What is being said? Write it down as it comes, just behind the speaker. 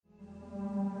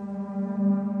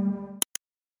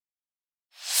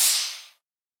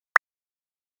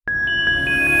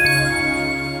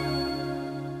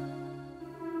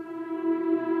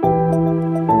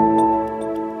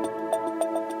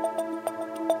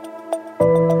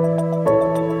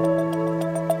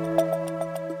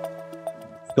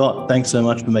Scott, thanks so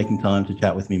much for making time to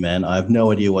chat with me, man. I have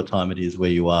no idea what time it is where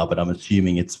you are, but I'm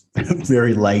assuming it's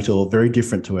very late or very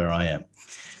different to where I am.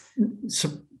 So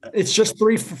it's just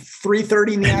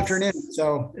 3:30 in the afternoon,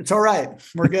 so it's all right.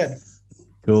 We're good.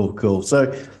 Cool, cool.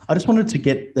 So I just wanted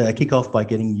to kick off by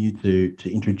getting you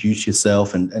to introduce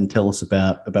yourself and tell us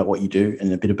about what you do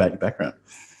and a bit about your background.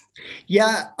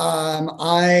 Yeah,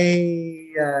 I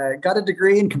got a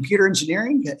degree in computer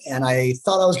engineering, and I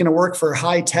thought I was going to work for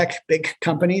high tech big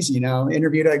companies.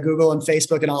 Interviewed at Google and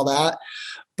Facebook and all that,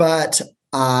 but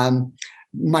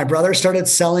my brother started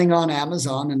selling on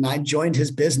Amazon and I joined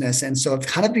his business. And so I've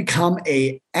kind of become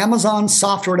a Amazon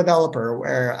software developer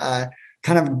where I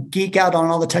kind of geek out on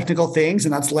all the technical things.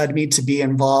 And that's led me to be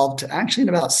involved actually in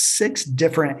about 6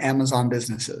 different Amazon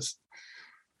businesses.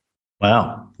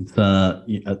 Wow. It's a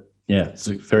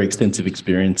very extensive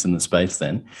experience in the space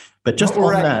then. But just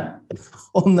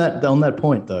on that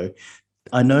point though,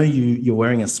 I know you're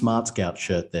wearing a Smartscout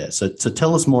shirt there. So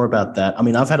tell us more about that. I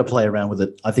mean, I've had to play around with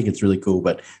it. I think it's really cool,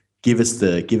 but give us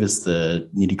the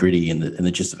nitty-gritty and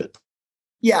the gist of it.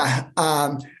 Yeah.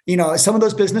 Some of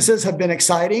those businesses have been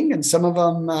exciting and some of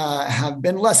them have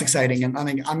been less exciting. And I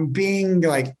think I'm being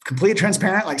like completely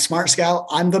transparent, like Smartscout,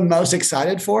 I'm the most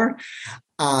excited for.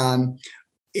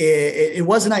 It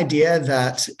was an idea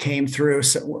that came through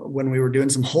when we were doing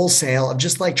some wholesale of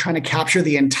just like trying to capture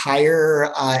the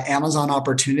entire Amazon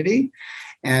opportunity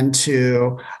and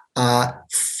to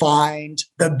find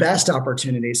the best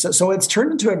opportunities. So it's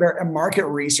turned into a market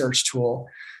research tool.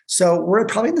 So we're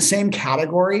probably in the same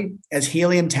category as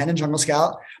Helium 10 and Jungle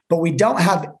Scout, but we don't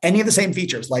have any of the same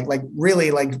features. Like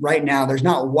really, like right now, there's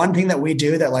not one thing that we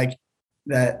do that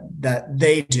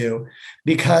they do,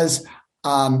 because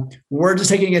we're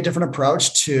just taking a different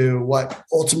approach to what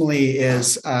ultimately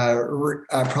is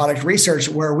product research,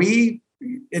 where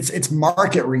it's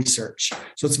market research.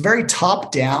 So it's very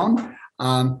top down.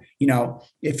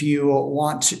 If you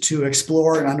want to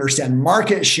explore and understand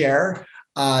market share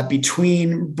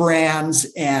between brands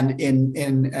and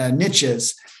in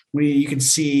niches, you can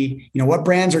see what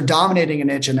brands are dominating a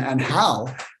niche and how.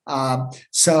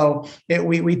 So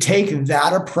we take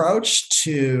that approach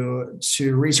to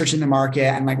researching the market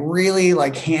and really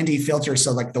handy filters.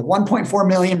 So the 1.4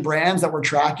 million brands that we're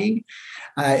tracking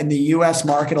in the US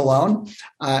market alone,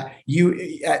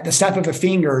 you at the snap of the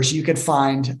fingers, you could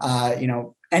find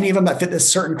any of them that fit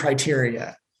this certain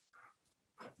criteria.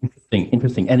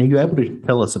 Interesting. And are you able to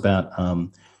tell us about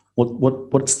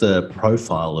what's the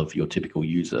profile of your typical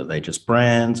user? Are they just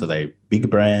brands? Are they big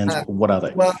brands? What are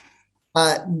they? Well,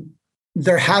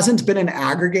 there hasn't been an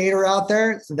aggregator out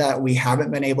there that we haven't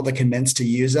been able to convince to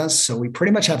use us. So we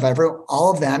pretty much have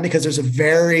all of them, because there's a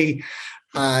very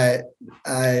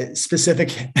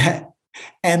specific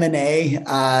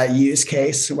M&A use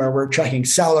case where we're tracking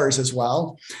sellers as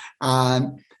well.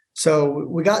 So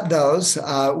we got those.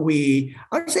 I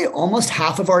would say almost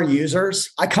half of our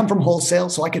users, I come from wholesale,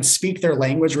 so I could speak their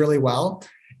language really well.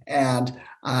 And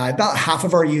about half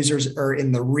of our users are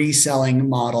in the reselling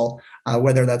model,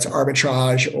 whether that's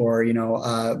arbitrage or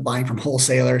buying from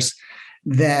wholesalers.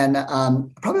 Then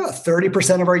probably about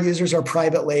 30% of our users are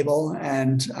private label,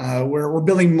 and we're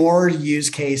building more use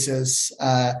cases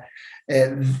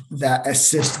that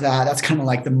assist that. That's kind of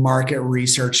like the market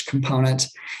research component.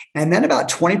 And then about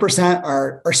 20%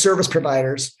 are service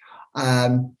providers,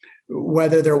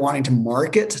 whether they're wanting to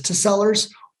market to sellers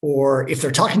or if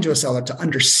they're talking to a seller to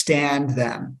understand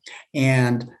them.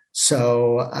 And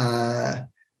so,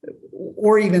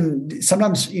 or even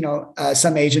sometimes,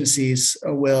 some agencies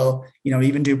will,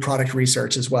 even do product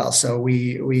research as well. So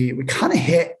we kind of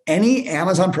hit any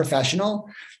Amazon professional.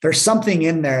 There's something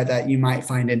in there that you might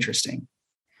find interesting.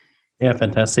 Yeah,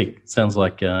 fantastic. Sounds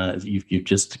like you've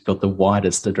just got the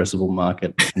widest addressable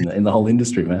market in the whole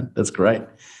industry, man. That's great.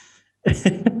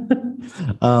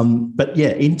 But yeah,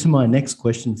 into my next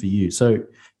question for you. So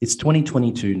it's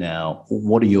 2022 now.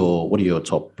 What are your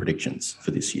top predictions for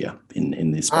this year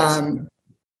in this space?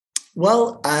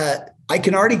 I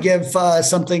can already give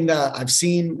something that I've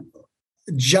seen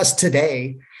just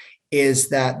today is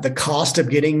that the cost of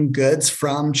getting goods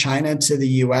from China to the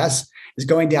US is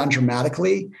going down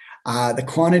dramatically. The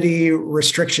quantity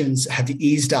restrictions have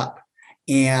eased up.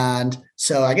 And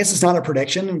so I guess it's not a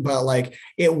prediction, but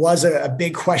it was a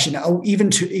big question.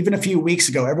 Even a few weeks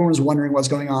ago, everyone was wondering what's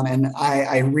going on. And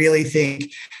I really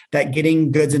think that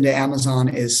getting goods into Amazon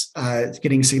is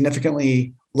getting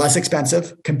significantly less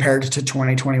expensive compared to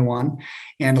 2021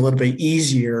 and a little bit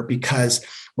easier because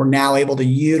we're now able to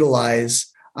utilize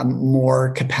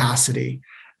more capacity.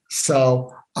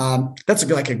 So That's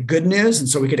like a good news. And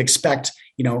so we could expect,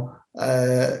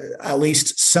 at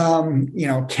least some,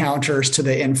 counters to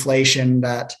the inflation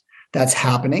that's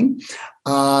happening.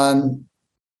 Then,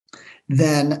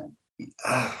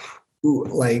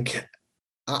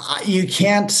 you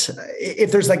can't,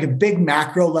 if there's like a big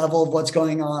macro level of what's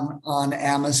going on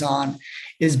Amazon,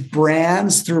 is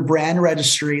brands through brand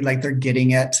registry, like they're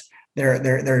getting it.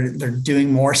 They're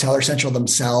doing more Seller Central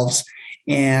themselves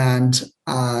and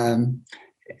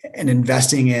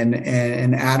investing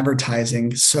in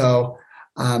advertising. So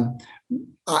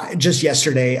just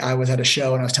yesterday, I was at a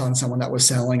show and I was telling someone that was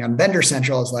selling on Vendor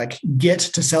Central, I was like, get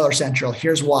to Seller Central.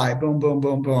 Here's why. Boom, boom,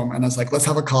 boom, boom. And I was like, let's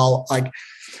have a call. Like,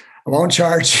 I won't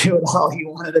charge you at all. You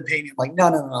wanted to pay me. I'm like, no.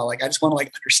 Like, I just want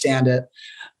to understand it.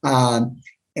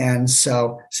 And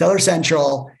so Seller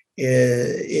Central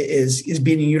is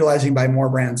being utilized by more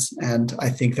brands. And I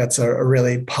think that's a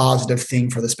really positive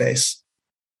thing for the space.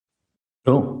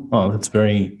 Cool. Oh, that's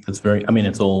very, I mean,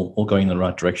 it's all going in the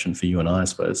right direction for you and I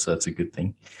suppose. So that's a good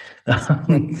thing.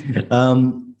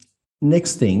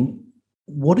 Next thing,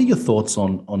 what are your thoughts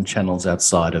on channels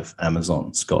outside of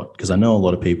Amazon, Scott? Because I know a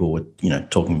lot of people were,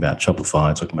 talking about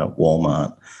Shopify, talking about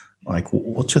Walmart. Like,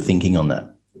 what's your thinking on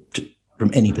that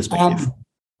from any perspective?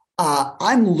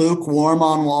 I'm lukewarm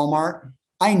on Walmart.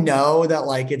 I know that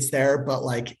it's there,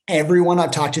 but everyone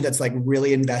I've talked to that's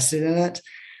really invested in it,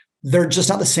 they're just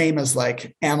not the same as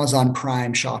Amazon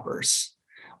Prime shoppers.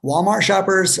 Walmart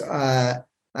shoppers,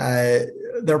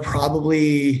 they're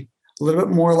probably a little bit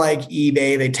more like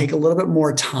eBay. They take a little bit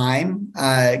more time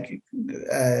and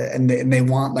they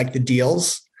want the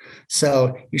deals.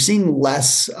 So you're seeing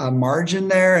less margin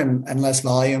there and less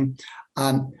volume.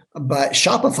 But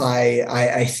Shopify,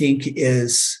 I think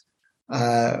is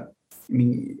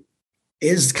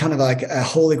kind of a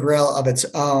holy grail of its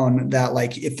own that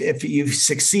if you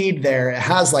succeed there, it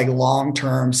has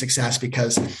long-term success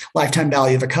because lifetime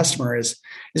value of a customer is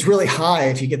really high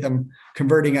if you get them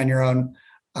converting on your own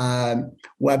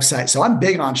website. So I'm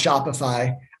big on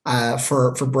Shopify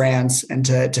for brands and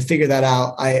to figure that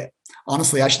out. I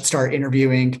should start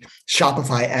interviewing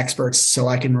Shopify experts so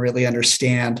I can really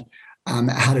understand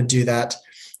how to do that.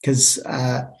 Because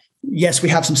yes, we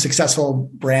have some successful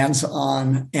brands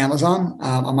on Amazon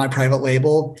on my private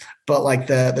label, but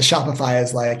the Shopify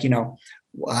is a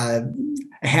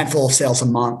handful of sales a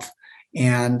month.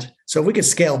 And so if we could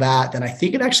scale that, then I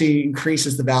think it actually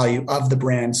increases the value of the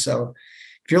brand. So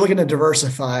if you're looking to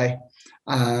diversify,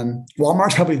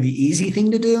 Walmart's probably the easy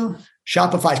thing to do.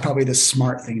 Shopify is probably the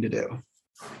smart thing to do.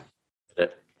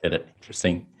 Get it.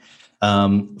 Interesting.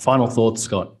 Final thoughts,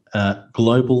 Scott.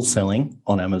 Global selling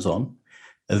on Amazon,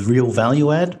 a real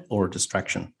value add or a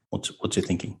distraction? What's your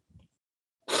thinking?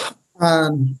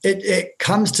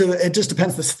 It just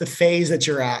depends the phase that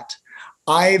you're at.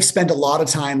 I've spent a lot of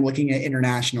time looking at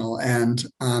international, and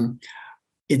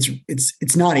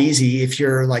it's not easy if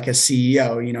you're a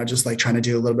CEO, just trying to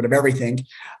do a little bit of everything.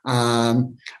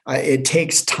 It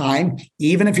takes time,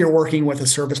 even if you're working with a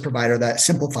service provider that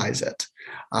simplifies it.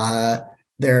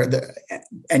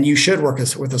 And you should work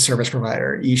with a service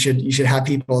provider. You should have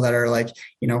people that are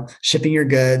shipping your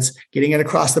goods, getting it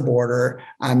across the border,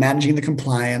 managing the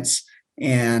compliance.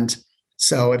 And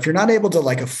so if you're not able to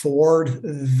afford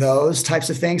those types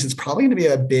of things, it's probably going to be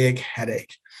a big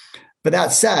headache. But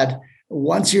that said,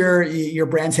 once your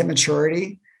brand's hit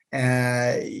maturity,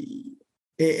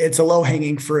 it's a low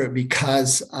hanging fruit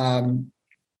because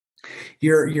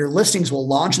your listings will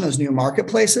launch in those new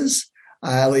marketplaces.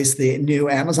 At least the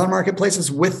new Amazon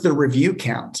marketplaces with the review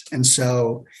count. And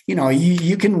so,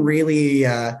 you can really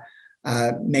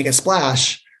make a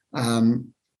splash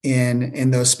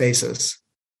in those spaces.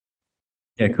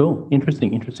 Yeah, cool.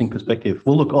 Interesting perspective.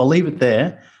 Well, look, I'll leave it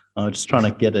there. Just trying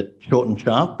to get it short and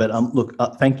sharp. But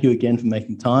thank you again for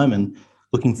making time and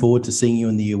looking forward to seeing you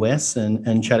in the US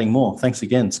and chatting more. Thanks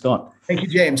again, Scott. Thank you,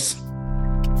 James.